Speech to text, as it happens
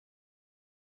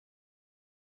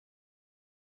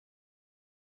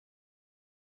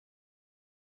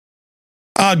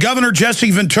Governor Jesse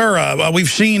Ventura, we've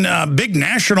seen a big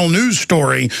national news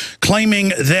story claiming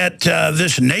that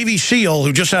this Navy SEAL,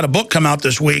 who just had a book come out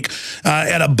this week,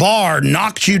 at a bar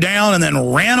knocked you down and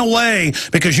then ran away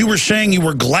because you were saying you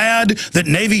were glad that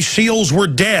Navy SEALs were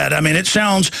dead. I mean, it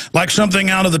sounds like something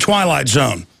out of the Twilight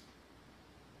Zone.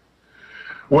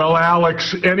 Well,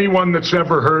 Alex, anyone that's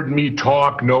ever heard me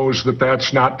talk knows that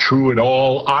that's not true at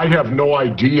all. I have no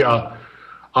idea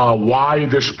why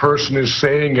this person is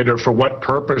saying it or for what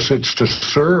purpose it's to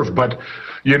serve. But,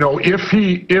 you know, if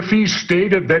he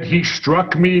stated that he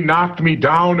struck me, knocked me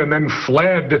down, and then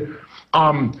fled,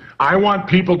 I want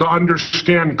people to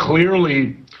understand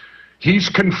clearly he's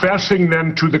confessing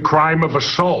then to the crime of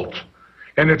assault.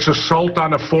 And it's assault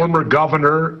on a former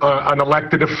governor, an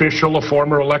elected official, a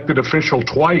former elected official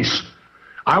twice.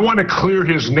 I want to clear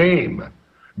his name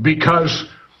because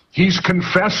he's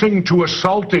confessing to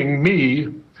assaulting me,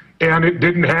 and it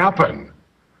didn't happen.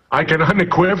 I can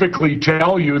unequivocally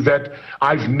tell you that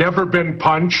I've never been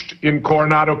punched in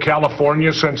Coronado,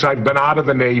 California since I've been out of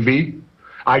the Navy.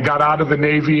 I got out of the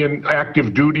Navy in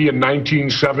active duty in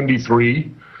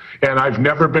 1973, and I've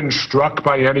never been struck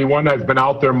by anyone. I've been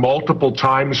out there multiple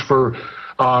times for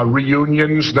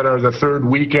reunions that are the third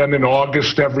weekend in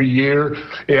August every year,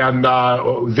 and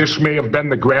this may have been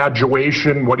the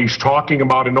graduation, what he's talking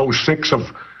about in '06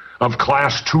 of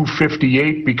class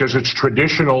 258, because it's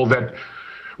traditional that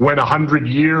when 100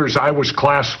 years, I was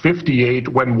class 58,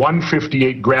 when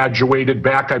 158 graduated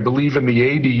back, I believe in the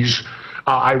 80s,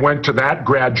 I went to that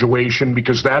graduation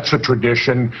because that's a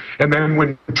tradition. And then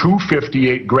when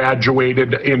 258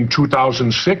 graduated in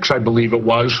 2006, I believe it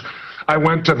was, I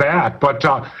went to that. But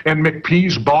and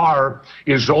McPee's Bar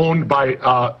is owned by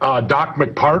Doc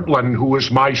McPartland, who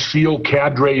was my SEAL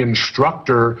cadre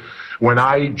instructor. When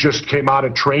I just came out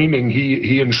of training,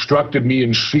 he instructed me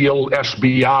in SEAL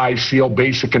SBI, SEAL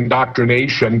Basic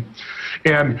Indoctrination.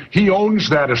 And he owns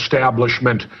that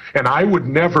establishment, and I would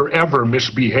never, ever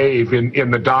misbehave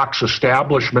in the Doc's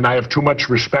establishment. I have too much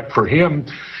respect for him.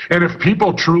 And if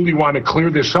people truly want to clear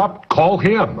this up, call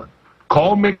him.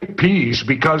 Call McPee's,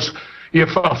 because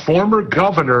if a former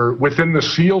governor within the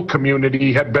SEAL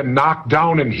community had been knocked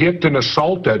down and hit and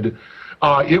assaulted,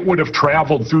 it would have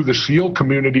traveled through the SEAL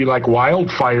community like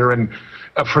wildfire. And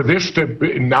for this to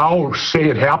now say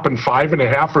it happened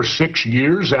 5.5 or 6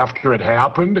 years after it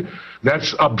happened,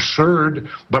 that's absurd.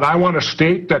 But I want to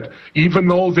state that even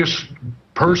though this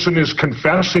person is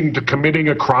confessing to committing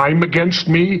a crime against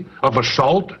me of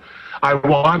assault, I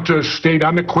want to state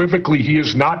unequivocally he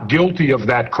is not guilty of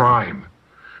that crime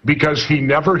because he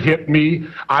never hit me.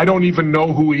 I don't even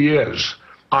know who he is.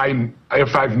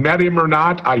 If I've met him or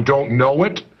not, I don't know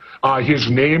it. His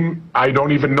name, I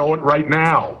don't even know it right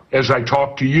now as I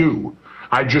talk to you.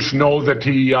 I just know that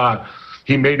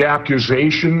he made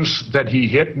accusations that he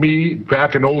hit me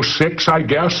back in '06, I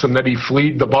guess, and that he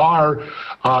fled the bar.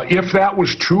 If that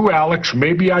was true, Alex,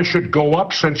 maybe I should go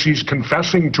up, since he's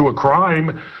confessing to a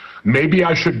crime, maybe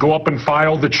I should go up and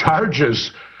file the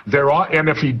charges. And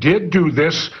if he did do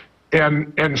this,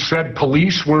 and said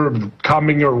police were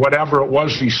coming or whatever it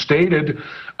was he stated,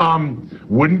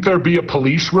 wouldn't there be a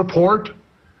police report?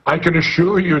 I can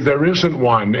assure you there isn't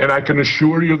one, and I can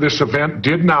assure you this event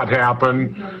did not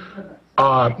happen.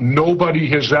 Nobody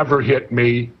has ever hit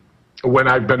me when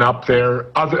I've been up there,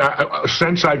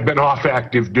 since I've been off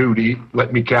active duty.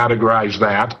 Let me categorize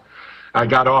that. I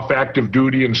got off active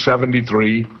duty in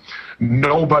 '73.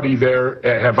 Nobody there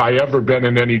have I ever been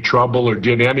in any trouble or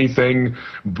did anything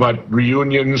but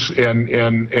reunions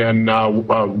and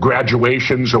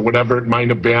graduations or whatever it might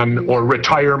have been, or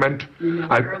retirement.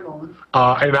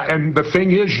 And the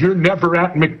thing is, you're never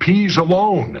at McPee's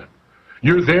alone.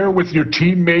 You're there with your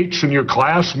teammates and your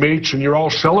classmates, and you're all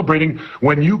celebrating.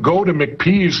 When you go to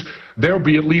McPee's, there'll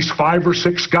be at least 5 or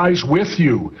 6 guys with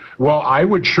you. Well, I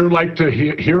would sure like to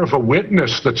hear of a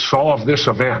witness that saw of this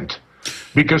event,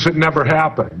 because it never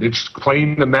happened. It's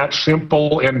plain and that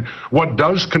simple. And what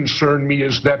does concern me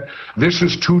is that this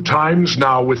is 2 times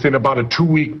now within about a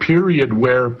 2-week period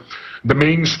where the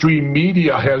mainstream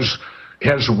media has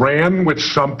ran with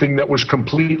something that was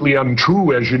completely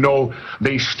untrue. As you know,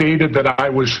 they stated that I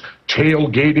was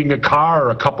tailgating a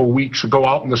car a couple weeks ago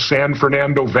out in the San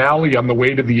Fernando Valley on the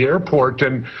way to the airport,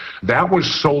 and that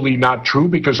was solely not true,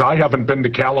 because I haven't been to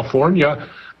California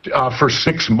for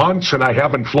 6 months, and I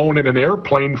haven't flown in an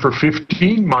airplane for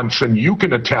 15 months, and you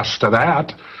can attest to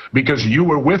that because you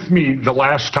were with me the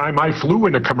last time I flew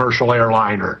in a commercial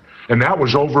airliner, and that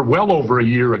was well over a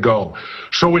year ago.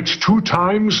 So it's 2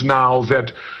 times now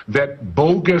that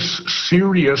bogus,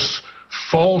 serious,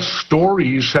 false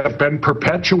stories have been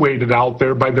perpetuated out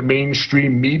there by the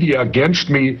mainstream media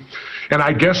against me. And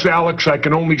I guess, Alex, I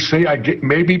can only say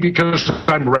maybe because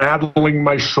I'm rattling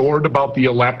my sword about the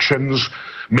elections,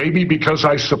 maybe because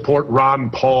I support Ron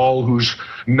Paul, who's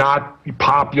not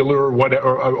popular, or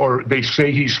whatever, or they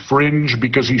say he's fringe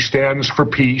because he stands for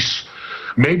peace.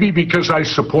 Maybe because I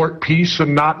support peace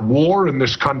and not war in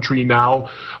this country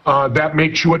now, that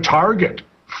makes you a target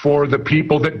for the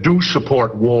people that do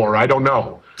support war. I don't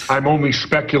know. I'm only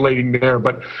speculating there,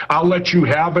 but I'll let you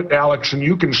have it, Alex, and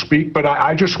you can speak. But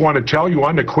I just want to tell you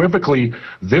unequivocally,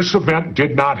 this event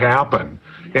did not happen.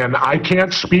 And I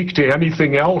can't speak to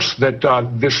anything else that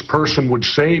this person would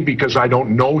say because I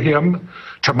don't know him.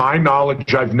 To my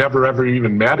knowledge, I've never, ever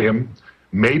even met him.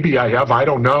 Maybe I have, I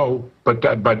don't know.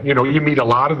 But you know, you meet a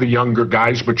lot of the younger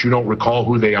guys, but you don't recall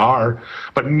who they are.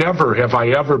 But never have I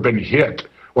ever been hit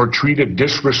or treated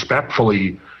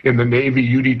disrespectfully in the Navy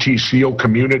UDT SEAL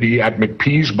community at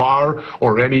McPee's Bar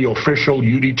or any official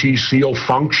UDT SEAL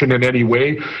function in any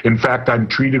way. In fact, I'm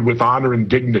treated with honor and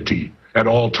dignity at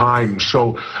all times.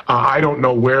 So I don't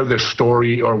know where this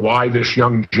story or why this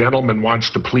young gentleman wants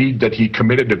to plead that he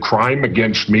committed a crime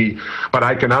against me, but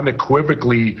I can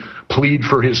unequivocally plead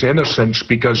for his innocence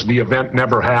because the event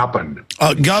never happened.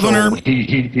 Governor...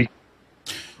 So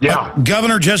yeah.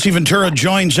 Governor Jesse Ventura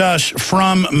joins us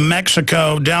from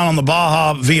Mexico down on the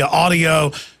Baja via audio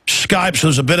Skype, so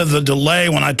there's a bit of a delay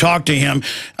when I talked to him.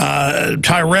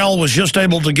 Tyrell was just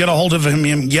able to get a hold of him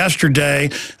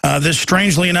yesterday. This,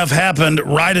 strangely enough, happened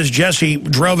right as Jesse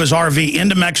drove his RV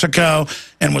into Mexico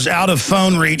and was out of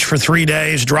phone reach for 3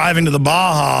 days, driving to the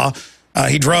Baja.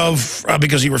 He drove,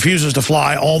 because he refuses to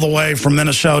fly, all the way from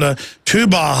Minnesota to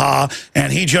Baja,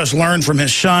 and he just learned from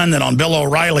his son that on Bill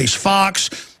O'Reilly's Fox,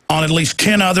 on at least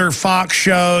 10 other Fox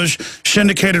shows,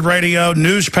 syndicated radio,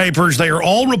 newspapers, they are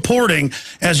all reporting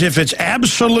as if it's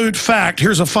absolute fact.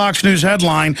 Here's a Fox News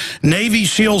headline: Navy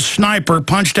SEAL sniper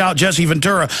punched out Jesse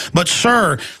Ventura. But,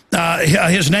 sir,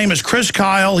 his name is Chris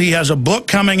Kyle. He has a book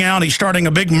coming out. He's starting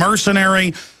a big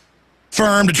mercenary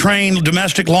firm to train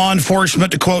domestic law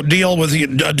enforcement to, quote, deal with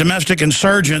domestic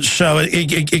insurgents. So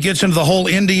it gets into the whole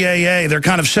NDAA. They're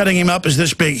kind of setting him up as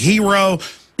this big hero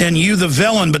and you the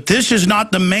villain, but this is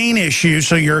not the main issue.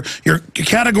 So you're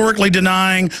categorically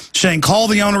denying, saying call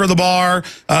the owner of the bar,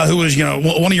 who was, you know,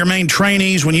 one of your main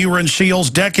trainees when you were in SEALs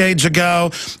decades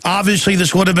ago. Obviously,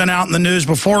 this would have been out in the news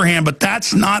beforehand, but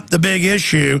that's not the big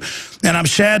issue. And I'm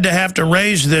sad to have to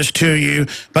raise this to you,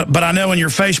 but I know in your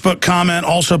Facebook comment,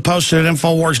 also posted at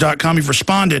Infowars.com, you've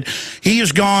responded. He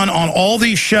has gone on all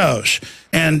these shows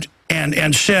and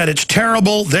said it's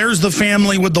terrible. There's the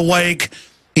family with the wake.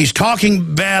 He's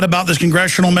talking bad about this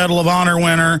Congressional Medal of Honor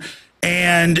winner,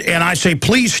 and I say,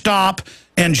 please stop.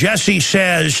 And Jesse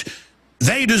says,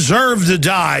 they deserve to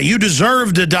die. You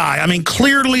deserve to die. I mean,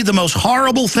 clearly the most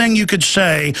horrible thing you could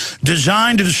say,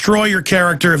 designed to destroy your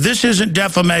character. If this isn't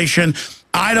defamation,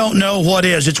 I don't know what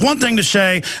is. It's one thing to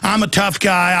say, I'm a tough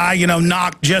guy, I, you know,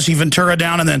 knocked Jesse Ventura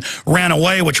down and then ran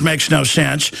away, which makes no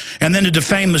sense. And then to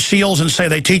defame the SEALs and say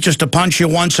they teach us to punch you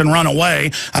once and run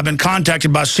away. I've been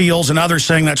contacted by SEALs and others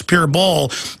saying that's pure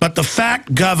bull. But the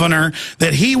fact, Governor,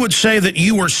 that he would say that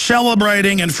you were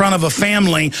celebrating in front of a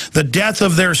family the death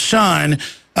of their son,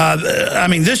 I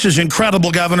mean, this is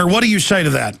incredible, Governor. What do you say to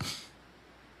that?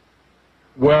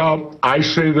 Well, I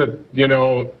say that, you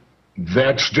know,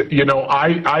 that's, you know,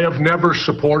 I have never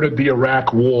supported the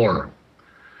Iraq War.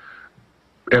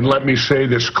 And let me say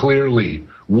this clearly.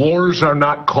 Wars are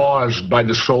not caused by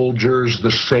the soldiers,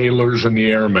 the sailors, and the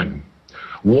airmen.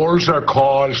 Wars are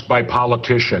caused by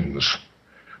politicians.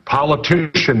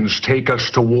 Politicians take us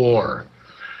to war.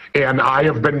 And I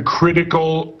have been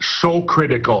critical, so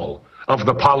critical, of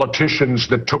the politicians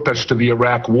that took us to the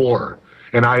Iraq War.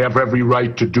 And I have every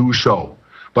right to do so.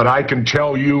 But I can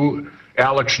tell you,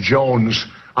 Alex Jones,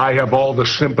 I have all the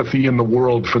sympathy in the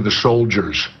world for the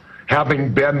soldiers,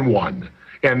 having been one.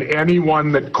 And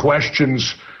anyone that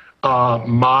questions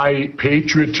my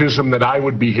patriotism, that I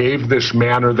would behave this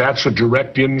manner, that's a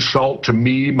direct insult to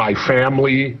me, my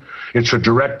family. It's a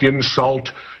direct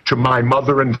insult to my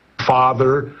mother and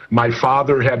father. My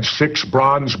father had 6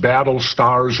 bronze battle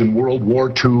stars in World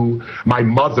War II. My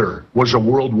mother was a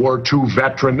World War II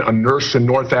veteran, a nurse in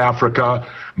North Africa.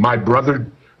 My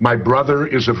brother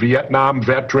is a Vietnam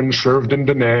veteran, served in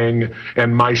Da Nang,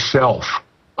 and myself,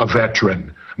 a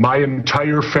veteran. My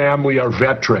entire family are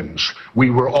veterans.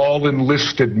 We were all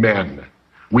enlisted men.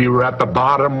 We were at the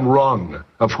bottom rung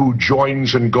of who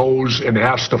joins and goes and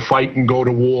has to fight and go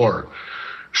to war.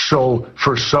 So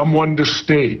for someone to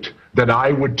state that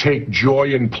I would take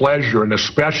joy and pleasure, and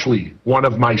especially one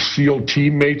of my SEAL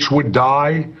teammates would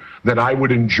die, that I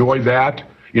would enjoy that,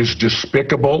 is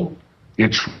despicable.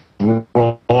 It's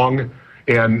wrong,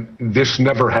 And this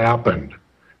never happened.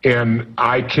 And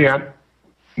I can't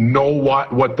know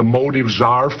what the motives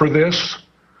are for this.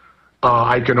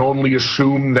 I can only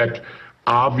assume that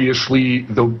obviously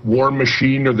the war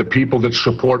machine or the people that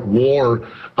support war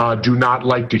do not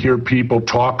like to hear people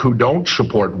talk who don't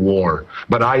support war.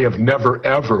 But I have never,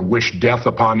 ever wished death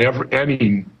upon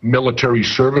any military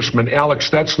serviceman.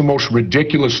 Alex, that's the most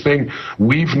ridiculous thing.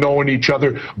 We've known each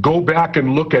other. Go back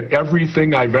and look at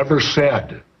everything I've ever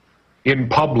said in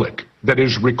public that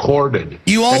is recorded.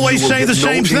 You always say the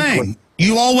same thing.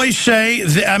 You always say,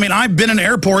 I mean, I've been in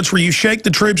airports where you shake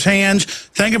the troops' hands,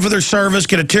 thank them for their service,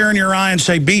 get a tear in your eye and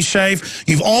say, be safe.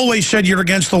 You've always said you're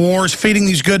against the wars, feeding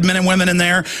these good men and women in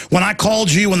there. When I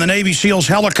called you when the Navy SEALs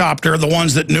helicopter, the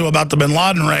ones that knew about the bin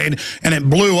Laden raid, and it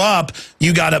blew up,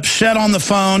 you got upset on the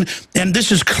phone. And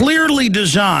this is clearly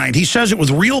designed, he says it with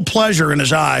real pleasure in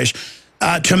his eyes,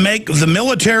 to make the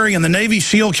military and the Navy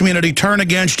SEAL community turn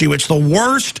against you. It's the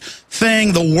worst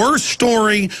thing, the worst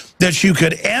story that you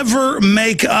could ever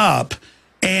make up.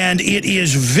 And it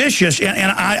is vicious.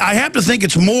 And I have to think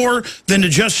it's more than to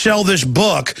just sell this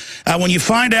book. When you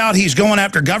find out he's going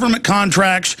after government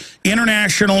contracts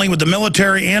internationally with the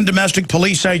military and domestic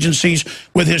police agencies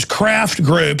with his craft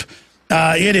group,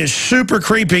 it is super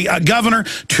creepy. Governor,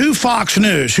 to Fox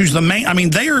News, who's the main, I mean,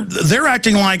 they're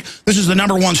acting like this is the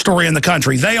 #1 story in the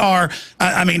country. They are,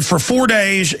 I mean, for 4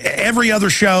 days, every other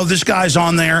show, this guy's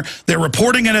on there. They're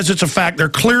reporting it as it's a fact. They're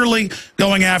clearly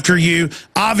going after you.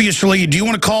 Obviously, do you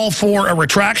want to call for a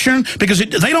retraction? Because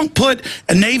they don't put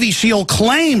a Navy SEAL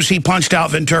claims he punched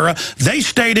out Ventura. They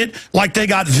state it like they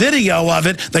got video of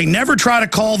it. They never try to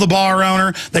call the bar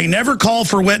owner. They never call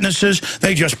for witnesses.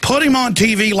 They just put him on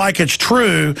TV like it's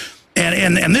true,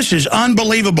 and this is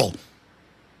unbelievable.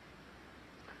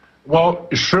 Well,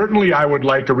 certainly I would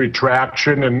like a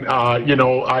retraction, and you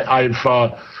know, I'm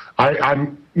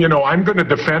going to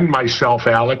defend myself,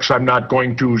 Alex. I'm not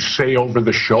going to say over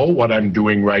the show what I'm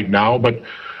doing right now, but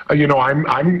you know,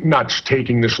 I'm not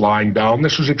taking this lying down.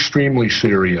 This is extremely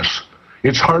serious.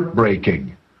 It's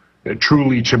heartbreaking,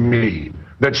 truly, to me,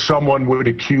 that someone would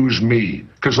accuse me.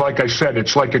 Because like I said,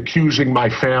 it's like accusing my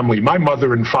family. My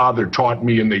mother and father taught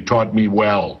me, and they taught me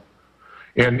well.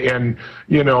 And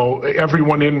you know,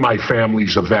 everyone in my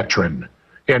family's a veteran.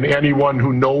 And anyone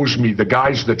who knows me, the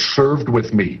guys that served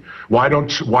with me, why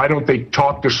don't they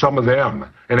talk to some of them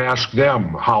and ask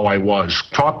them how I was?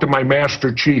 Talk to my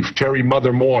Master Chief, Terry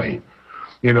Mother Moy,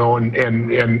 you know,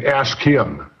 and ask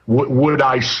him. Would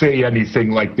I say anything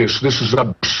like this? This is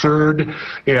absurd,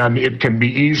 and it can be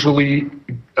easily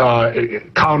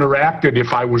counteracted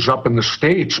if I was up in the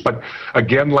States. But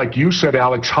again, like you said,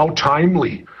 Alex, how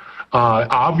timely.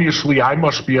 Obviously, I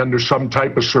must be under some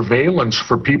type of surveillance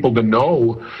for people to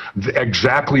know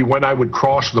exactly when I would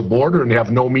cross the border and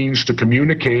have no means to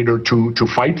communicate or to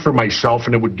fight for myself,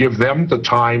 and it would give them the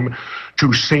time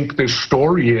to sink this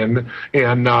story in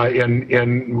and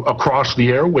across the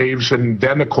airwaves, and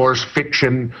then, of course,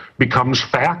 fiction becomes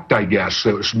fact, I guess,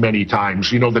 many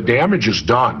times. You know, the damage is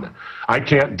done. I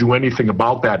can't do anything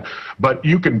about that. But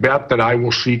you can bet that I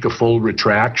will seek a full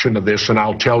retraction of this, and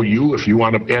I'll tell you, if you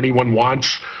want to, anyone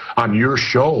wants on your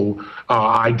show,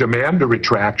 I demand a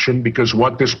retraction, because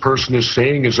what this person is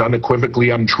saying is unequivocally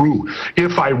untrue.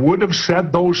 If I would have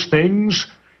said those things,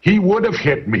 he would have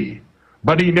hit me.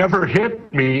 But he never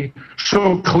hit me,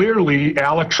 so clearly,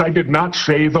 Alex, I did not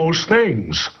say those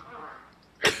things.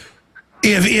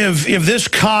 If this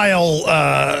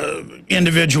Kyle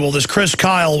individual, this Chris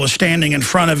Kyle, was standing in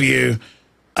front of you,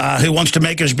 who wants to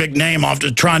make his big name off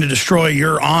to trying to destroy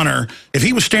your honor, if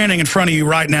he was standing in front of you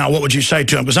right now, what would you say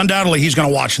to him? Because undoubtedly he's going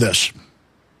to watch this.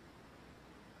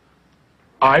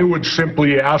 I would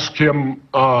simply ask him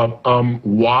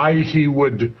why he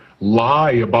would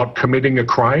lie about committing a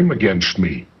crime against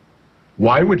me.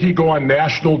 Why would he go on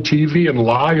national TV and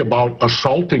lie about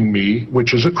assaulting me,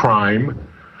 which is a crime,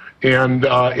 and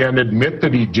admit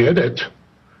that he did it?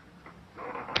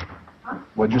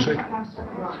 What'd you say?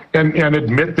 And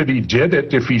admit that he did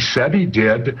it if he said he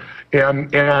did.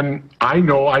 And I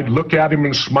know I'd look at him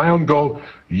and smile and go,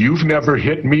 "You've never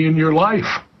hit me in your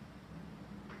life."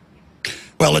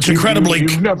 Well, it's incredibly...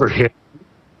 You've never hit.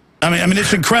 I mean,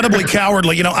 it's incredibly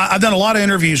cowardly. You know, I've done a lot of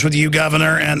interviews with you,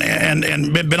 Governor, and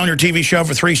been on your TV show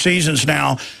for 3 seasons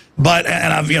now. But,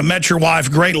 and I've met your wife,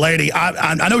 great lady.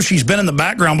 I know she's been in the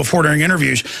background before during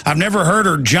interviews. I've never heard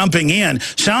her jumping in.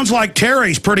 Sounds like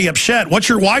Terry's pretty upset. What's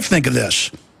your wife think of this?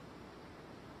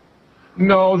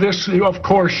 No, of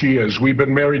course she is. We've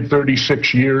been married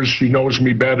 36 years. She knows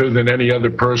me better than any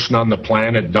other person on the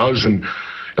planet does. And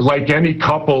like any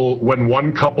couple, when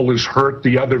one couple is hurt,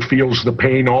 the other feels the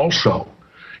pain also.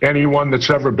 Anyone that's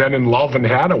ever been in love and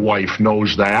had a wife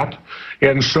knows that.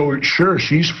 And so, sure,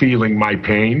 she's feeling my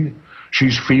pain.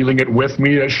 She's feeling it with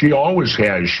me as she always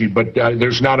has. But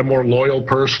there's not a more loyal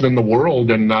person in the world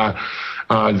than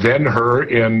her.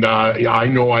 And I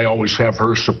know I always have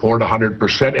her support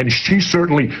 100%. And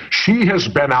she has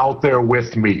been out there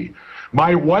with me.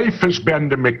 My wife has been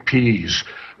to McPee's.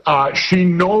 She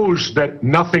knows that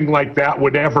nothing like that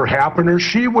would ever happen, or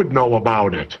she would know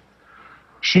about it.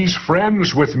 She's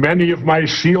friends with many of my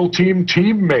SEAL team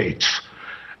teammates.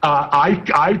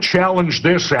 I challenge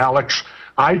this, Alex.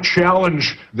 I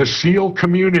challenge the SEAL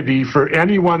community for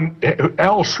anyone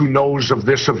else who knows of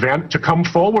this event to come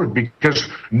forward, because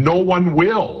no one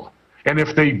will. And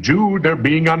if they do, they're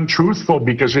being untruthful,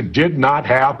 because it did not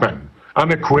happen,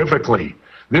 unequivocally.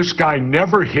 This guy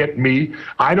never hit me.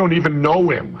 I don't even know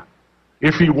him.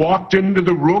 If he walked into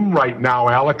the room right now,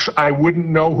 Alex, I wouldn't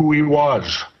know who he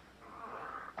was.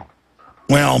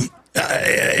 Well,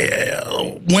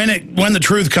 when the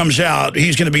truth comes out,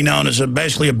 he's going to be known as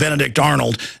basically a Benedict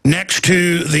Arnold. Next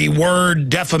to the word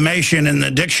defamation in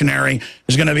the dictionary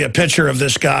is going to be a picture of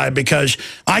this guy, because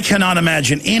I cannot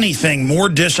imagine anything more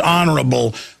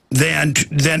dishonorable than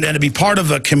to be part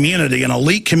of a community, an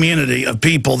elite community of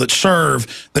people that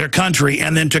serve their country,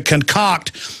 and then to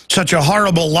concoct such a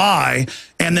horrible lie,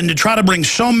 and then to try to bring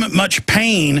so much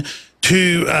pain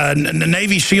to the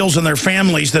Navy SEALs and their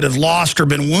families that have lost or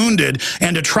been wounded,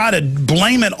 and to try to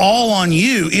blame it all on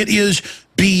you. It is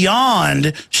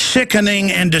beyond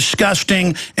sickening and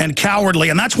disgusting and cowardly.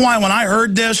 And that's why when I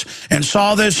heard this and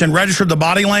saw this and registered the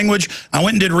body language, I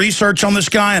went and did research on this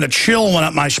guy, and a chill went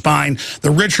up my spine.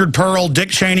 The Richard Pearl, Dick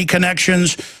Cheney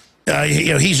connections.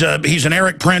 He's an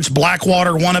Eric Prince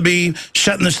Blackwater wannabe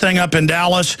setting this thing up in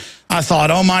Dallas. I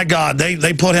thought, oh my God,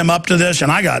 they put him up to this,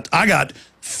 and I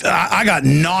got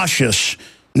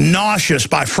nauseous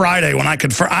by Friday when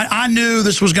I knew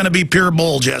this was going to be pure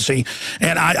bull, Jesse,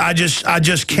 and I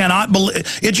just cannot believe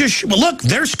it. Look,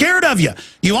 they're scared of you.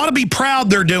 You ought to be proud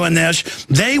they're doing this.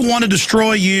 They want to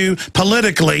destroy you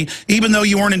politically, even though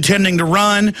you weren't intending to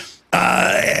run.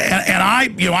 And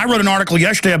I wrote an article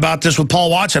yesterday about this with Paul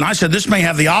Watson. I said this may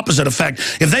have the opposite effect.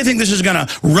 If they think this is going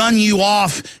to run you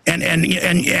off and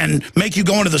make you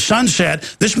go into the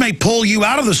sunset, this may pull you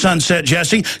out of the sunset,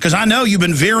 Jesse, because I know you've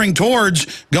been veering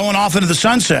towards going off into the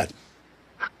sunset.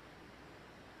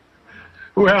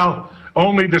 Well,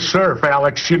 only to surf,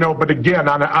 Alex, but again,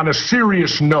 on a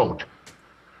serious note,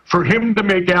 for him to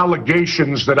make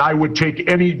allegations that I would take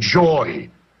any joy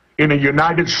in a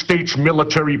United States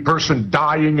military person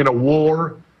dying in a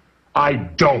war, I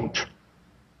don't.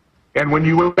 And when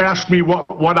you ask me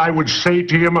what I would say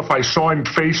to him if I saw him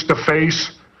face to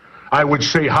face, I would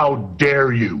say, how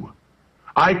dare you?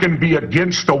 I can be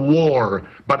against a war,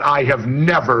 but I have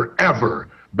never, ever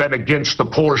been against the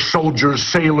poor soldiers,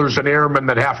 sailors, and airmen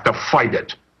that have to fight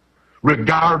it,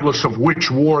 regardless of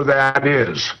which war that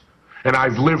is. And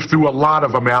I've lived through a lot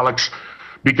of them, Alex,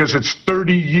 because it's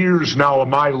 30 years now of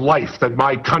my life that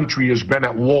my country has been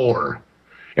at war.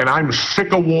 And I'm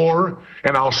sick of war,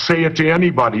 and I'll say it to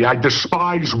anybody. I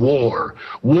despise war.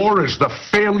 War is the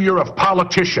failure of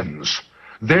politicians.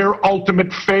 Their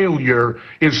ultimate failure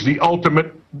is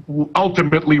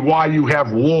ultimately why you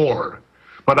have war.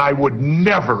 But I would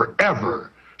never, ever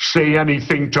say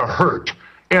anything to hurt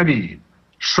any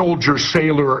soldier,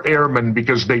 sailor, or airman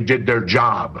because they did their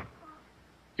job.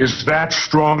 Is that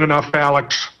strong enough,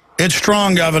 Alex? It's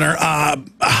strong, Governor.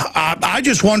 I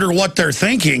just wonder what they're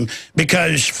thinking,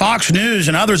 because Fox News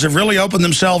and others have really opened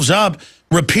themselves up,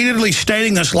 repeatedly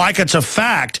stating this like it's a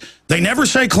fact. They never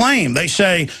say claim. They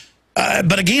say,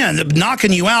 but again,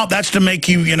 knocking you out, that's to make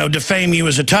you, defame you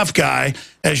as a tough guy,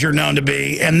 as you're known to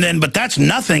be. But that's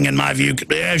nothing in my view,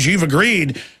 as you've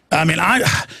agreed.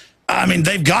 I mean,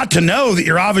 they've got to know that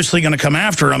you're obviously going to come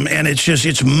after them, and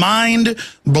it's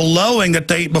mind-blowing that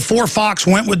before Fox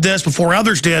went with this, before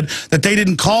others did, that they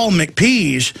didn't call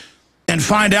McPee's and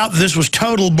find out that this was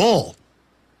total bull.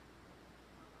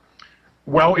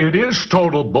 Well, it is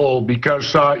total bull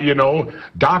because, Doc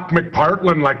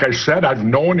McPartland, like I said, I've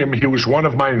known him. He was one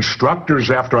of my instructors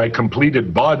after I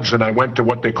completed BUDS, and I went to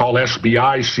what they call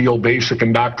SBI, SEAL Basic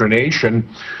Indoctrination.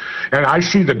 And I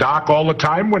see the doc all the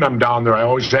time when I'm down there. I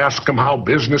always ask him how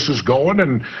business is going.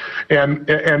 And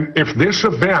if this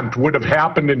event would have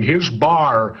happened in his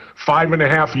bar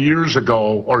 5.5 years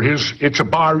ago, or it's a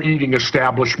bar eating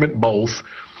establishment, both.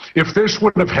 If this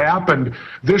would have happened,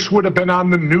 this would have been on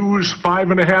the news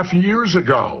 5.5 years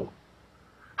ago.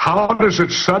 How does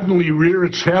it suddenly rear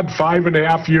its head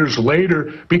 5.5 years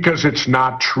later? Because it's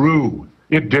not true.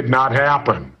 It did not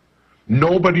happen.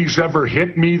 Nobody's ever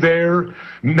hit me there.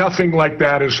 Nothing like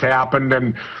that has happened.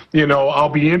 And, I'll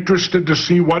be interested to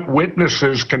see what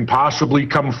witnesses can possibly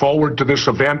come forward to this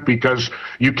event, because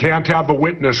you can't have a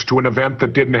witness to an event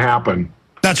that didn't happen.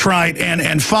 That's right,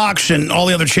 and Fox and all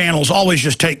the other channels always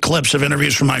just take clips of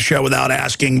interviews from my show without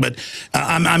asking, but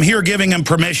I'm here giving them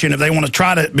permission if they want to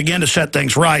try to begin to set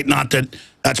things right. Not that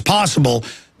that's possible,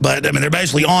 but, I mean, they're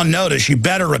basically on notice. You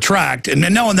better retract, and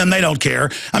knowing them, they don't care.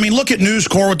 I mean, look at News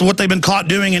Corp with what they've been caught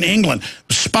doing in England,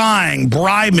 spying,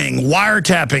 bribing,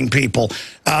 wiretapping people.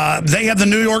 They have the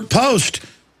New York Post,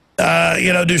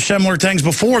 do similar things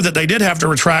before that they did have to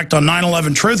retract on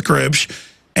 9/11 truth groups.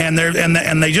 And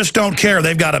they just don't care.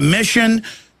 They've got a mission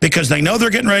because they know they're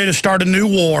getting ready to start a new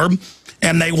war,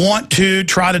 and they want to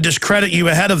try to discredit you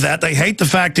ahead of that. They hate the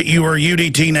fact that you are a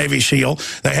UDT Navy SEAL.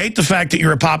 They hate the fact that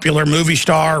you're a popular movie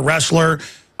star, wrestler,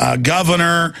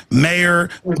 governor, mayor,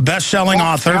 best-selling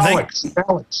author.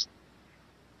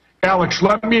 Alex,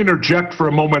 let me interject for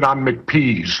a moment on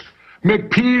McPease.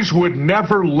 McPease would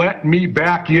never let me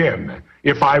back in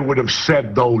if I would have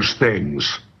said those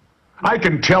things. I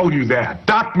can tell you that.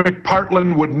 Doc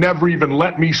McPartland would never even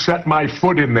let me set my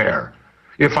foot in there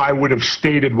if I would have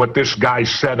stated what this guy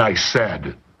said I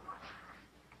said.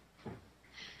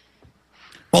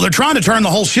 Well, they're trying to turn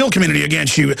the whole SEAL community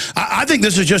against you. I think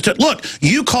this is just a... Look,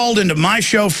 you called into my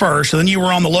show first, and then you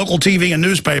were on the local TV and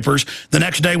newspapers the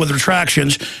next day with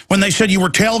retractions when they said you were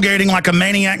tailgating like a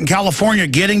maniac in California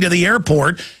getting to the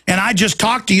airport, and I just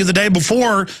talked to you the day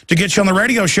before to get you on the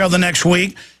radio show the next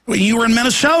week. You were in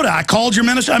Minnesota. I called your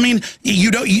Minnesota. I mean,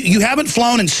 you haven't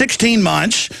flown in 16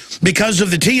 months because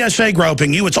of the TSA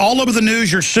groping you. It's all over the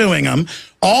news. You're suing them.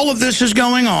 All of this is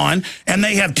going on, and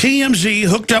they have TMZ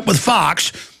hooked up with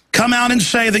Fox come out and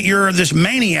say that you're this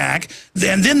maniac,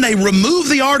 and then they remove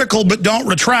the article but don't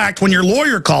retract when your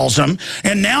lawyer calls them,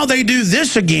 and now they do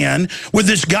this again with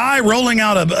this guy rolling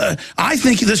out a... I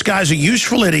think this guy's a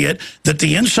useful idiot that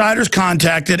the insiders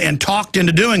contacted and talked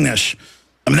into doing this.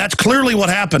 I mean, that's clearly what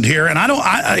happened here, and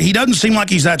he doesn't seem like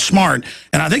he's that smart,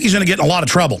 and I think he's going to get in a lot of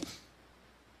trouble.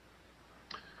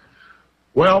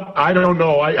 Well, I don't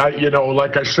know.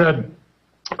 Like I said,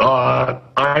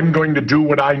 I'm going to do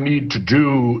what I need to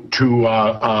do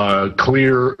to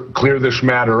clear this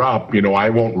matter up. I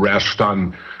won't rest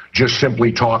on just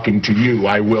simply talking to you.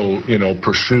 I will,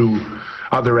 pursue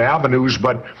other avenues,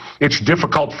 but it's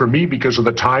difficult for me because of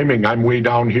the timing. I'm way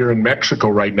down here in Mexico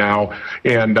right now,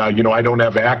 and, I don't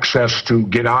have access to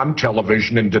get on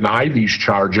television and deny these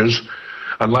charges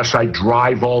unless I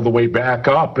drive all the way back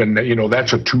up, and,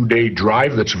 that's a 2-day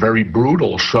drive that's very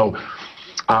brutal. So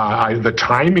the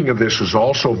timing of this is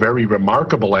also very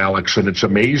remarkable, Alex, and it's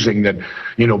amazing that,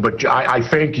 but I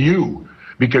thank you,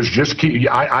 because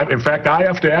in fact, I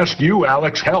have to ask you,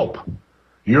 Alex, help.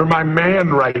 You're my man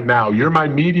right now. You're my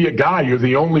media guy. You're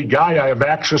the only guy I have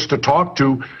access to talk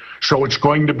to. So it's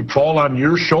going to fall on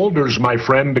your shoulders, my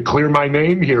friend, to clear my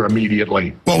name here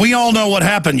immediately. Well, we all know what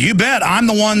happened. You bet. I'm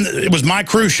the one, it was my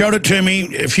crew showed it to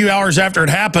me a few hours after it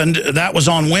happened. That was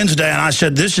on Wednesday, and I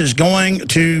said, this is going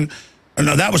to,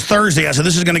 no, that was Thursday. I said,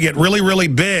 this is going to get really, really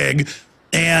big.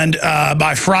 And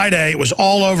by Friday, it was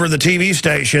all over the TV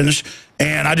stations.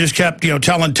 And I just kept,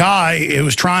 telling Ty, who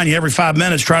was trying you every 5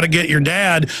 minutes, try to get your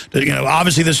dad to,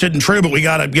 obviously this isn't true, but we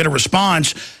got to get a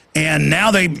response. And now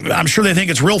I'm sure they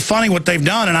think it's real funny what they've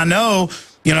done. And I know,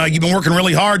 you've been working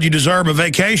really hard. You deserve a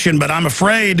vacation, but I'm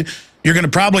afraid you're going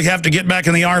to probably have to get back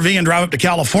in the RV and drive up to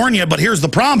California. But here's the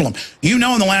problem. In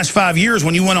the last 5 years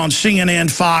when you went on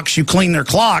CNN, Fox, you cleaned their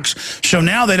clocks. So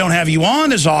now they don't have you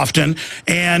on as often.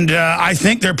 And I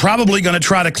think they're probably going to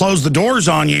try to close the doors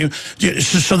on you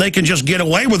so they can just get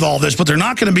away with all this. But they're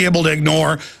not going to be able to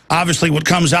ignore, obviously, what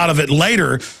comes out of it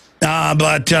later.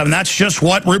 But that's just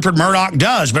what Rupert Murdoch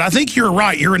does. But I think you're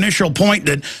right. Your initial point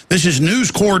that this is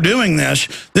News Corp doing this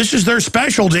is their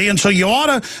specialty. And so you ought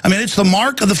to, it's the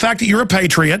mark of the fact that you're a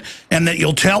patriot and that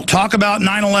you'll talk about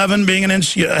 9/11 being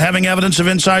having evidence of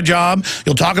inside job.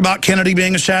 You'll talk about Kennedy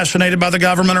being assassinated by the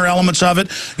government or elements of it.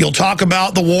 You'll talk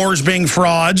about the wars being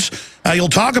frauds. You'll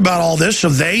talk about all this, so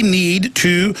they need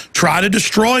to try to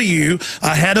destroy you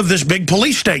ahead of this big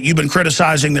police state. You've been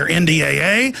criticizing their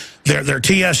NDAA, their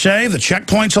TSA, the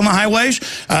checkpoints on the highways.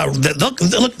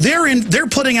 Look, they're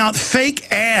putting out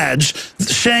fake ads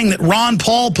saying that Ron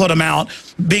Paul put them out,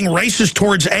 being racist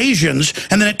towards Asians,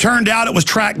 and then it turned out it was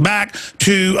tracked back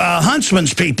to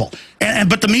Huntsman's people.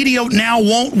 But the media now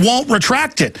won't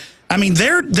retract it.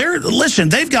 Listen,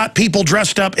 they've got people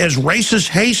dressed up as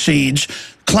racist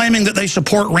hayseeds claiming that they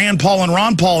support Rand Paul and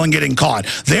Ron Paul and getting caught.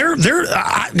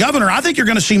 Governor, I think you're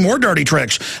going to see more dirty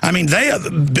tricks.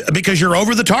 Because you're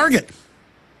over the target.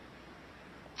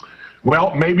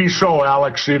 Well, maybe so,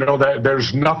 Alex. You know, that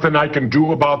there's nothing I can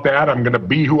do about that. I'm going to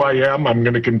be who I am. I'm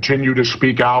going to continue to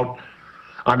speak out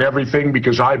on everything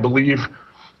because I believe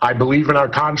in our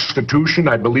Constitution.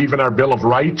 I believe in our Bill of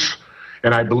Rights.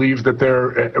 And I believe that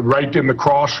they're right in the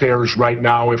crosshairs right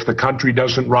now if the country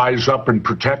doesn't rise up and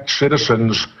protect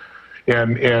citizens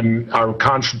and our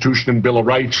Constitution and Bill of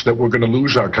Rights, that we're going to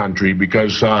lose our country,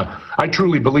 because I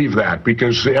truly believe that,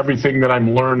 because everything that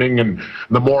I'm learning, and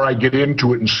the more I get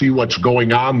into it and see what's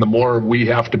going on, the more we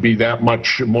have to be that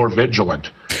much more vigilant.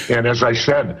 And as I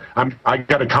said, I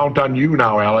got to count on you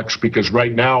now, Alex, because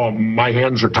right now my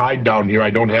hands are tied down here. I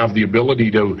don't have the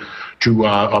ability to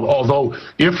although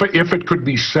if it could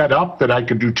be set up that I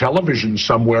could do television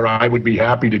somewhere, I would be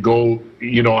happy to go,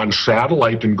 you know, on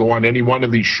satellite and go on any one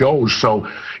of these shows.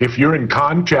 So if you're in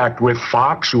contact with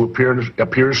Fox, who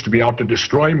appears to be out to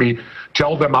destroy me,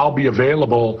 tell them I'll be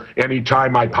available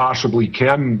anytime I possibly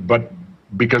can, but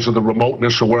because of the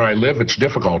remoteness of where I live, it's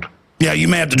difficult. Yeah, you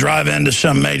may have to drive into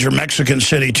some major Mexican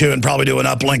city, too, and probably do an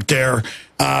uplink there.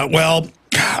 Well,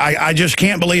 I just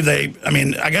can't believe I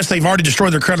mean, I guess they've already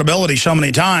destroyed their credibility so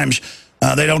many times.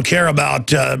 They don't care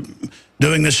about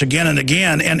doing this again and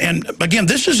again. And again,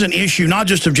 this is an issue not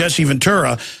just of Jesse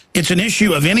Ventura. It's an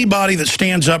issue of anybody that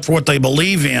stands up for what they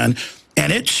believe in.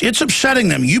 And it's upsetting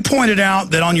them. You pointed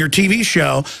out that on your TV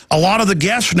show, a lot of the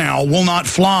guests now will not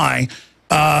fly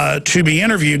to be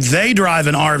interviewed. They drive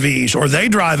in RVs or they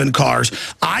drive in cars.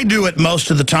 I do it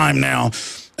most of the time now.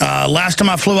 Last time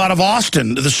I flew out of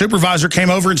Austin, the supervisor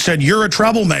came over and said, "You're a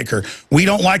troublemaker. We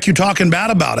don't like you talking bad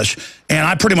about us." And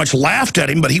I pretty much laughed at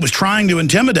him, but he was trying to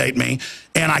intimidate me.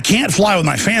 And I can't fly with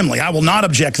my family. I will not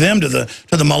object them to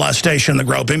the molestation, the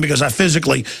groping, because I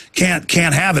physically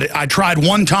can't have it. I tried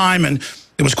one time and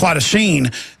it was quite a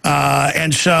scene.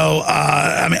 And so,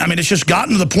 I mean, it's just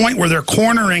gotten to the point where they're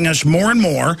cornering us more and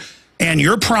more. And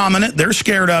you're prominent. They're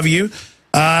scared of you.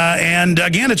 And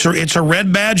again, it's a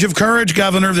red badge of courage,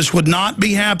 Governor. This would not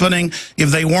be happening if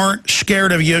they weren't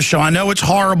scared of you. So I know it's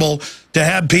horrible to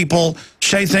have people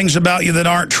say things about you that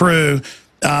aren't true.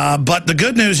 But the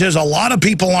good news is a lot of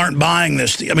people aren't buying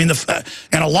this. I mean,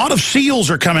 and a lot of SEALs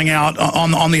are coming out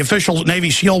on the official Navy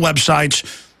SEAL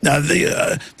websites.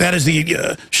 That is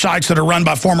the sites that are run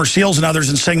by former SEALs and others,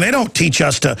 and saying they don't teach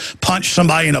us to punch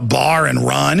somebody in a bar and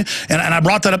run. And I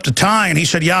brought that up to Ty, and he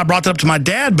said, yeah, I brought that up to my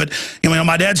dad, but you know,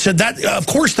 my dad said that, of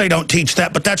course they don't teach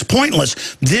that, but that's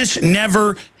pointless. This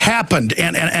never happened.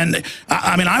 And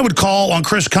I mean, I would call on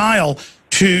Chris Kyle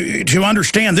to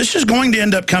understand this is going to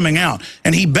end up coming out,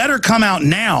 and he better come out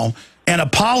now and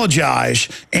apologize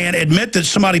and admit that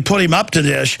somebody put him up to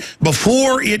this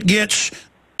before it gets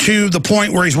to the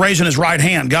point where he's raising his right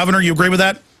hand. Governor, you agree with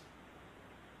that?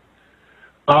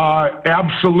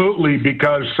 Absolutely,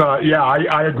 because, yeah,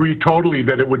 I agree totally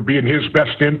that it would be in his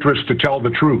best interest to tell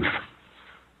the truth.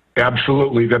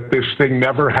 Absolutely, that this thing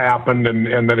never happened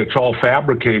and that it's all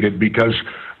fabricated, because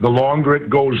the longer it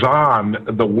goes on,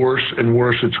 the worse and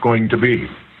worse it's going to be.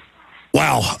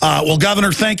 Wow. Well,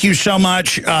 Governor, thank you so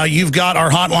much. You've got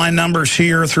our hotline numbers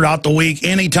here throughout the week.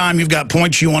 Anytime you've got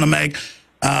points you want to make,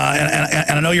 and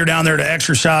I know you're down there to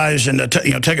exercise and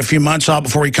to take a few months off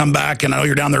before you come back. And I know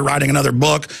you're down there writing another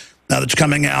book that's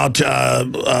coming out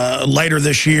later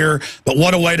this year. But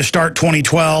what a way to start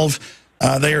 2012.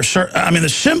 They are. I mean,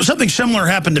 something similar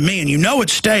happened to me, and you know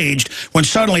it's staged when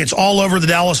suddenly it's all over the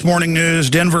Dallas Morning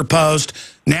News, Denver Post,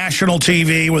 national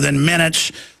TV within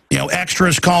minutes. You know,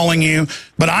 extras calling you.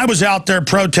 But I was out there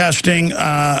protesting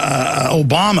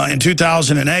Obama in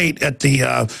 2008 at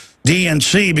the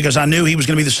DNC because I knew he was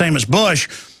going to be the same as Bush.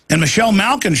 And Michelle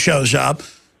Malkin shows up,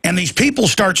 and these people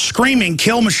start screaming,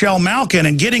 "Kill Michelle Malkin,"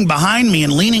 and getting behind me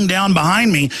and leaning down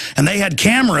behind me. And they had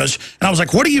cameras. And I was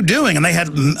like, "What are you doing?" And they had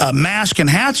masks and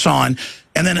hats on.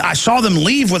 And then I saw them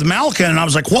leave with Malkin, and I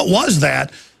was like, what was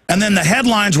that? And then the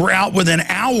headlines were out within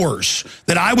hours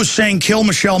that I was saying, "Kill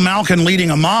Michelle Malkin," leading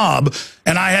a mob.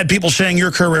 And I had people saying,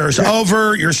 "Your career is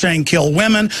over. You're saying kill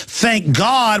women." Thank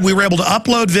God we were able to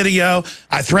upload video.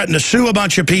 I threatened to sue a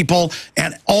bunch of people,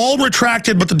 and all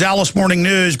retracted but the Dallas Morning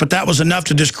News, but that was enough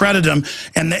to discredit them.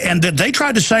 And they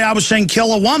tried to say I was saying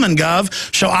kill a woman,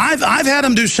 Gov. So I've had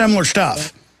them do similar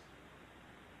stuff.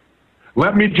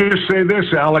 Let me just say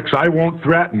this, Alex. I won't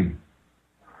threaten.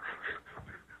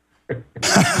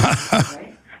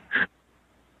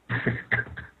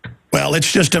 Well,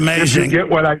 it's just amazing. If you get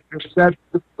what I just said,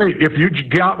 if you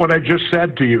got what I just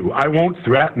said to you, I won't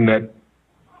threaten it.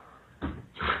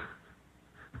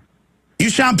 You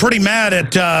sound pretty mad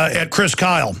at Chris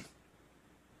Kyle.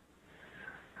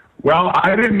 Well,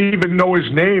 I didn't even know his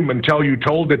name until you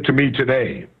told it to me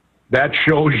today. That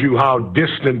shows you how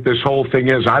distant this whole thing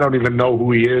is. I don't even know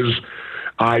who he is.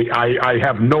 I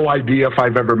have no idea if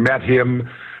I've ever met him,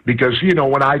 because, you know,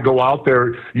 when I go out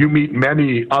there, you meet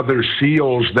many other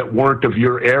SEALs that weren't of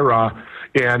your era,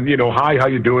 and, you know, hi, how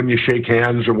you doing? You shake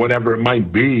hands or whatever it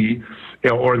might be, you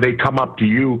know, or they come up to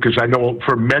you, because I know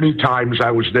for many times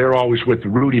I was there always with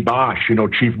Rudy Bosch, you know,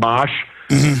 Chief Bosch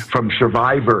from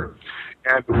Survivor.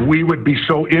 And we would be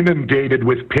so inundated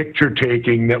with picture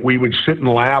taking that we would sit and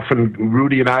laugh, and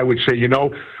Rudy and I would say, you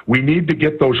know, we need to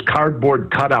get those cardboard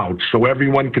cutouts so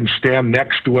everyone can stand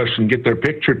next to us and get their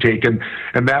picture taken,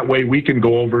 and that way we can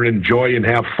go over and enjoy and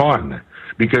have fun.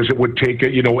 Because it would take,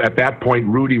 you know, at that point,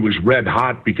 Rudy was red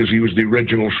hot because he was the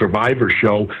original Survivor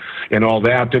show and all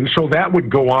that. And so that would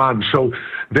go on. So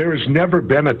there has never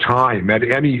been a time at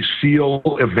any SEAL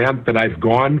event that I've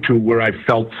gone to where I've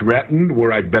felt threatened,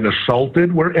 where I've been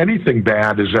assaulted, where anything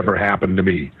bad has ever happened to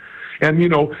me. And, you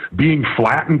know, being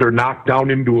flattened or knocked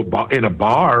down in a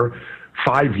bar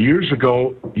 5 years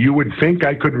ago, you would think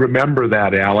I could remember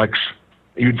that, Alex.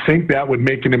 You'd think that would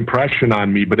make an impression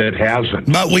on me, but it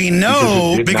hasn't. But we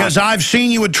know, because I've seen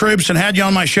you with troops and had you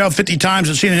on my show 50 times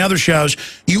and seen in other shows,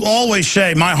 you always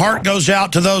say, my heart goes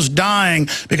out to those dying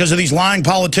because of these lying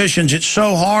politicians. It's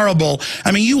so horrible.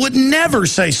 I mean, you would never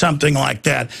say something like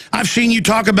that. I've seen you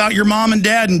talk about your mom and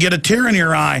dad and get a tear in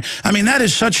your eye. I mean, that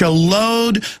is such a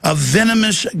load of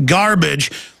venomous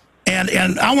garbage.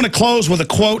 And I want to close with a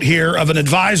quote here of an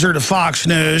advisor to Fox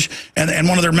News and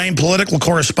one of their main political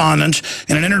correspondents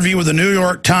in an interview with the New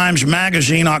York Times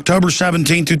Magazine, October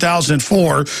 17,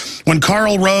 2004, when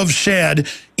Karl Rove said,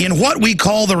 in what we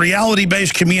call the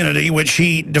reality-based community, which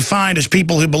he defined as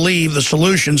people who believe the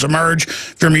solutions emerge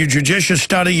from your judicious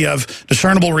study of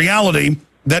discernible reality,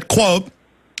 that, quote,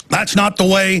 that's not the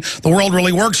way the world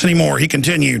really works anymore, he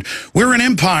continued. We're an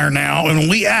empire now, and when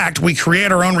we act, we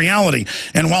create our own reality.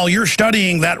 And while you're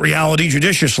studying that reality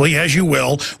judiciously, as you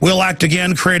will, we'll act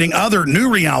again, creating other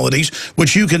new realities,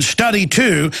 which you can study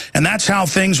too, and that's how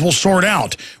things will sort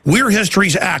out. We're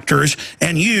history's actors,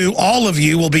 and you, all of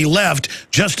you, will be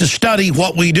left just to study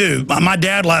what we do. My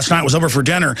dad last night was over for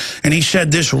dinner, and he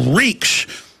said this reeks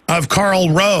of Karl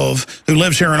Rove, who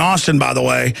lives here in Austin, by the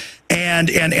way,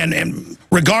 and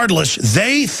regardless,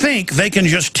 they think they can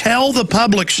just tell the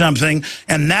public something,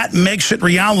 and that makes it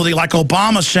reality, like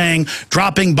Obama saying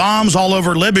dropping bombs all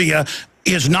over Libya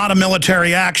is not a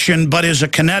military action, but is a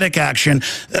kinetic action.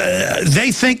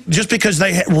 They think just because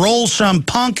they roll some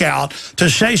punk out to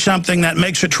say something that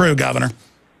makes it true, Governor.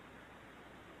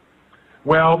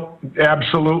 Well,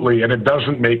 absolutely, and it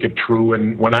doesn't make it true.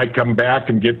 And when I come back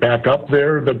and get back up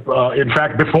there, in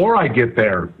fact, before I get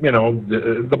there, you know,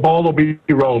 the ball will be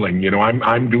rolling. You know,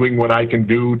 I'm doing what I can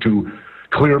do to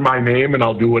clear my name, and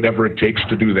I'll do whatever it takes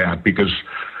to do that. Because,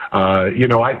 you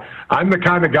know, I'm the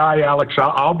kind of guy, Alex.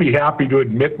 I'll be happy to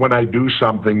admit when I do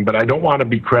something, but I don't want to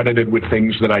be credited with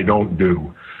things that I don't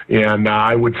do. And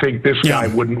I would think this guy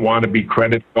wouldn't want to be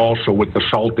credited also with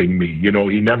assaulting me. You know,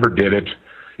 he never did it.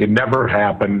 It never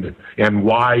happened, and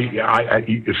why?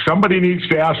 Somebody needs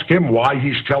to ask him why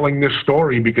he's telling this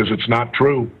story, because it's not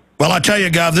true. Well, I tell you,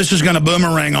 Gov, this is going to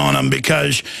boomerang on them,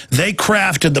 because they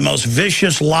crafted the most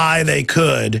vicious lie they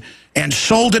could and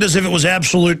sold it as if it was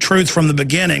absolute truth from the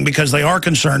beginning, because they are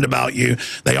concerned about you.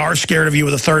 They are scared of you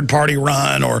with a third-party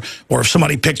run, or if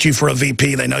somebody picked you for a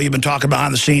VP. They know you've been talking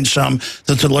behind the scenes some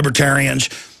to the libertarians.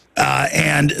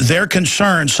 And they're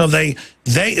concerned, so they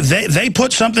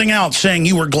put something out saying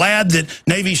you were glad that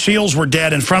Navy SEALs were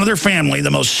dead in front of their family,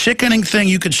 the most sickening thing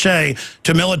you could say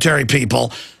to military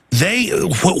people.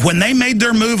 When they made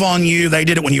their move on you, they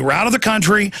did it when you were out of the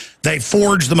country. They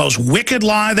forged the most wicked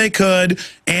lie they could,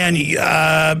 and you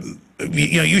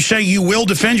know, you say you will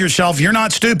defend yourself. You're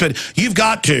not stupid. You've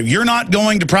got to. You're not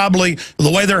going to probably,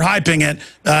 the way they're hyping it,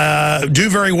 do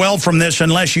very well from this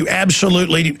unless you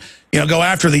absolutely, you know, go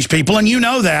after these people, and you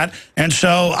know that. And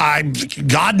so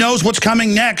God knows what's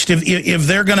coming next if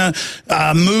they're going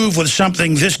to move with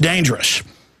something this dangerous.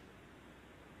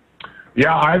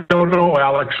 Yeah, I don't know,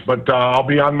 Alex, but I'll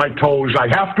be on my toes. I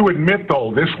have to admit,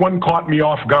 though, this one caught me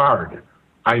off guard.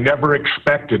 I never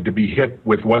expected to be hit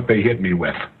with what they hit me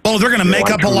with. Well, they're going to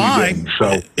make up a lie.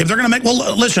 So if they're going to make,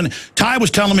 well, listen, Ty was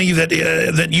telling me that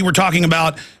that you were talking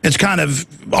about, it's kind of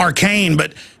arcane,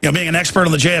 but you know, being an expert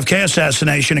on the JFK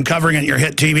assassination and covering it in your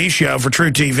hit TV show for True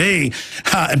TV,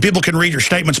 and people can read your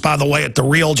statements, by the way, at The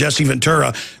Real Jesse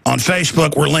Ventura on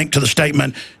Facebook. We're linked to the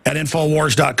statement at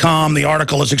Infowars.com. The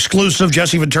article is exclusive.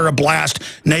 Jesse Ventura blast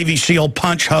Navy SEAL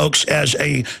punch hoax as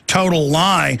a total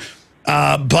lie.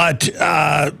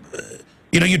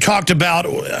 You know, you talked about,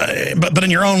 but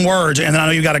in your own words, and I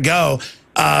know you got to go,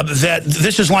 that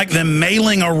this is like them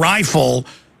mailing a rifle,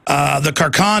 the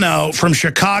Carcano, from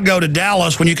Chicago to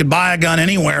Dallas when you could buy a gun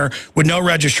anywhere with no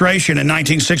registration in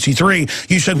 1963.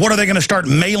 You said, what, are they going to start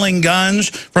mailing guns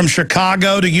from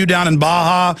Chicago to you down in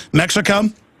Baja, Mexico?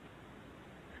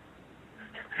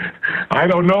 I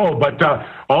don't know, but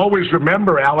always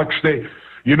remember, Alex, they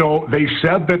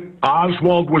said that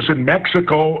Oswald was in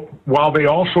Mexico while they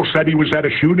also said he was at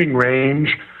a shooting range.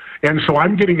 And so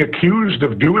I'm getting accused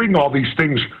of doing all these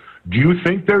things. Do you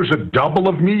think there's a double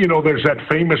of me? There's that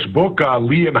famous book,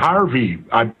 Lee and Harvey.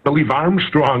 I believe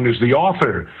Armstrong is the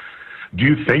author. Do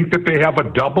you think that they have a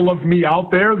double of me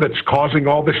out there that's causing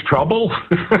all this trouble?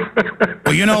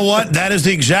 Well, you know what? That is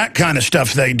the exact kind of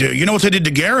stuff they do. You know what they did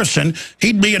to Garrison?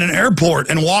 He'd be in an airport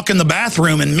and walk in the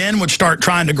bathroom, and men would start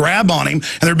trying to grab on him,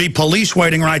 and there'd be police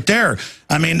waiting right there.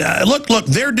 I mean, look,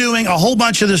 they're doing a whole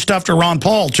bunch of this stuff to Ron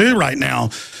Paul, too, right now.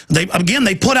 They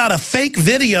put out a fake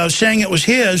video saying it was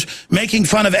his, making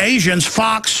fun of Asians.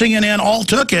 Fox, CNN all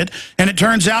took it, and it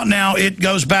turns out now it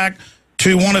goes back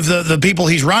to one of the people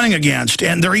he's running against,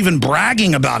 and they're even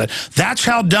bragging about it. That's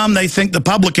how dumb they think the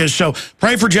public is. So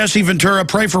pray for Jesse Ventura,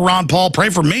 pray for Ron Paul, pray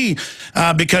for me,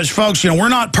 because, folks, we're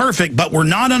not perfect, but we're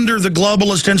not under the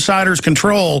globalist insiders'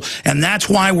 control, and that's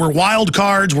why we're wild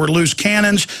cards, we're loose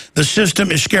cannons. The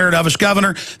system is scared of us.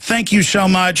 Governor, thank you so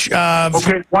much.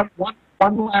 Okay, one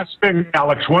last thing,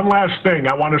 Alex, one last thing.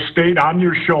 I want to state on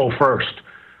your show first.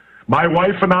 My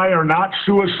wife and I are not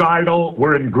suicidal.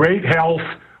 We're in great health.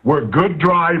 We're good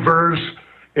drivers,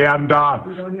 and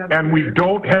we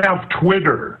don't have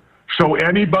Twitter. So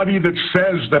anybody that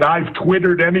says that I've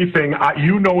Twittered anything,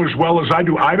 you know as well as I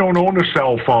do, I don't own a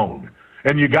cell phone.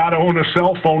 And you got to own a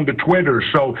cell phone to Twitter.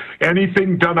 So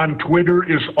anything done on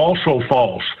Twitter is also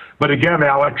false. But again,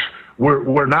 Alex,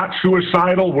 we're not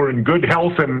suicidal, we're in good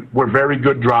health, and we're very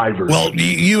good drivers. Well,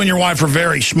 you and your wife are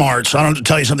very smart, so I don't have to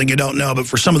tell you something you don't know, but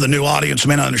for some of the new audience who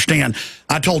may not understand,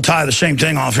 I told Ty the same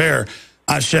thing off air.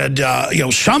 I said,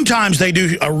 sometimes they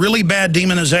do a really bad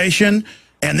demonization,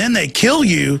 and then they kill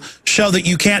you so that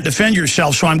you can't defend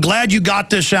yourself. So I'm glad you got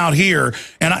this out here.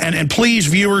 And please,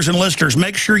 viewers and listeners,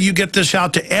 make sure you get this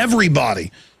out to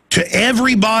everybody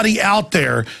out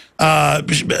there.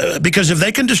 Because if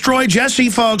they can destroy Jesse,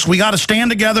 folks, we got to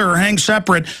stand together or hang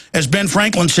separate, as Ben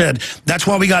Franklin said. That's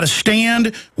why we got to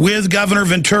stand with Governor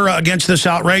Ventura against this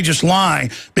outrageous lie,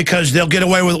 because they'll get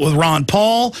away with it with Ron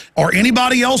Paul or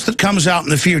anybody else that comes out in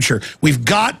the future. We've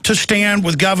got to stand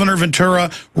with Governor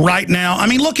Ventura right now. I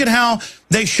mean, look at how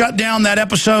they shut down that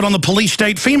episode on the police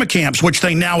state FEMA camps, which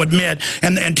they now admit,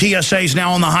 and TSA's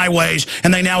now on the highways,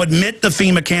 and they now admit the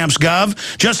FEMA camps,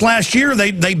 Gov. Just last year,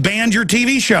 they banned your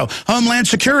TV show, Homeland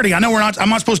Security. I know I'm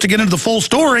not supposed to get into the full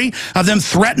story of them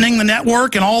threatening the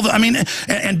network and all the, I mean,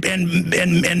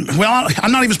 well,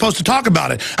 I'm not even supposed to talk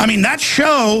about it. I mean, that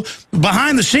show,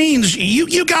 behind the scenes,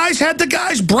 you guys had the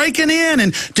guys breaking in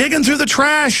and digging through the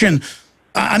trash, and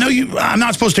I know I'm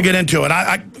not supposed to get into it.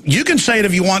 You can say it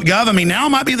if you want, Gov. I mean, now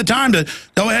might be the time to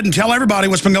go ahead and tell everybody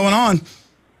what's been going on.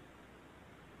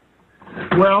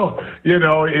 Well,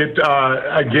 again,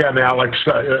 Alex,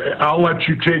 I'll let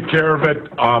you take care of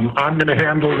it. I'm going to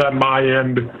handle it on my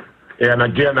end. And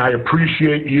again, I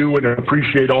appreciate you and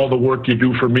appreciate all the work you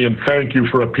do for me. And thank you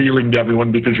for appealing to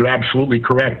everyone, because you're absolutely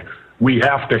correct. We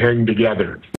have to hang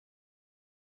together.